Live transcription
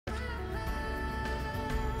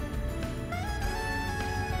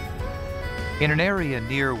In an area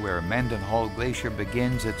near where Mendenhall Glacier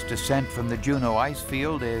begins its descent from the Juneau ice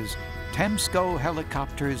field is Temsco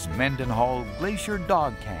Helicopter's Mendenhall Glacier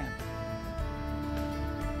Dog Camp.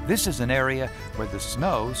 This is an area where the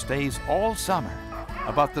snow stays all summer,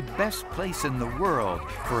 about the best place in the world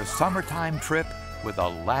for a summertime trip with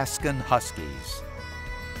Alaskan Huskies.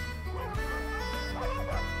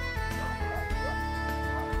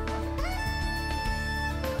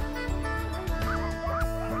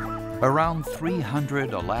 Around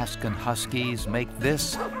 300 Alaskan Huskies make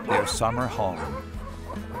this their summer home.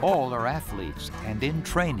 All are athletes and in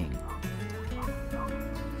training.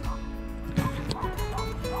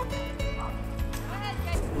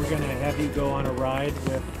 We're going to have you go on a ride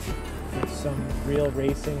with some real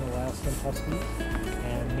racing Alaskan Huskies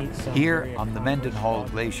and meet some. Here on the Mendenhall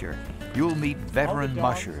Glacier, you'll meet veteran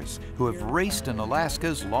mushers who have raced in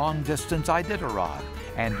Alaska's long-distance Iditarod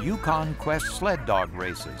and Yukon Quest sled dog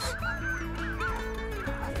races.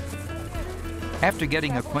 After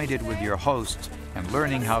getting acquainted with your hosts and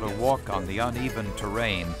learning how to walk on the uneven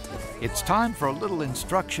terrain, it's time for a little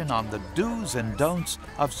instruction on the do's and don'ts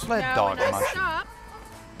of sled dog mushing. Stop,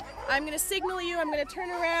 I'm going to signal you. I'm going to turn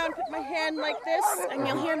around, put my hand like this, and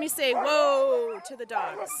you'll hear me say, whoa, to the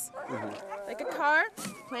dogs. Like a car,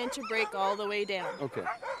 plant your brake all the way down. Okay.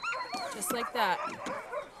 Just like that.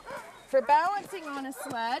 For balancing on a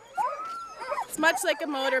sled, it's much like a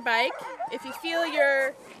motorbike. If you feel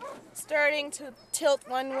you're starting to tilt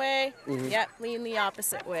one way, yep, lean the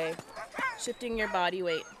opposite way, shifting your body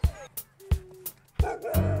weight.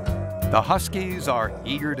 The Huskies are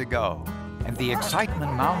eager to go, and the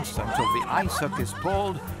excitement mounts until the ice hook is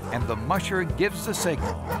pulled and the musher gives the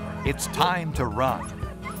signal. It's time to run.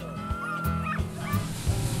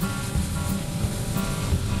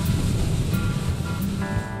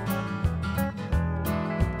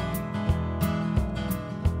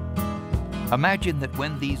 Imagine that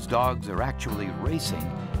when these dogs are actually racing,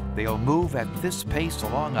 they'll move at this pace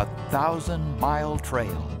along a 1,000-mile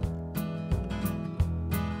trail.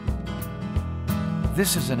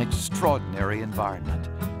 This is an extraordinary environment,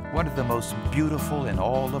 one of the most beautiful in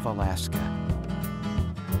all of Alaska.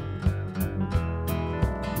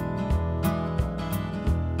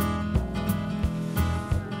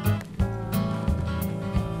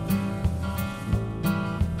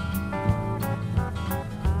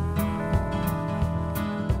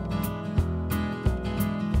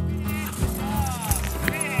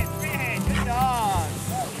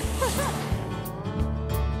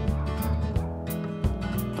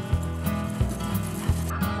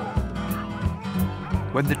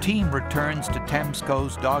 When the team returns to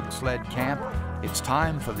Temsco's dog sled camp, it's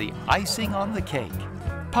time for the icing on the cake,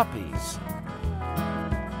 puppies.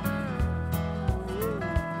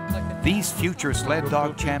 These future sled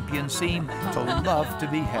dog champions seem to love to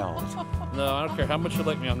be held. No, I don't care how much you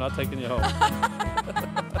like me, I'm not taking you home.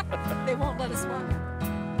 They won't let us run.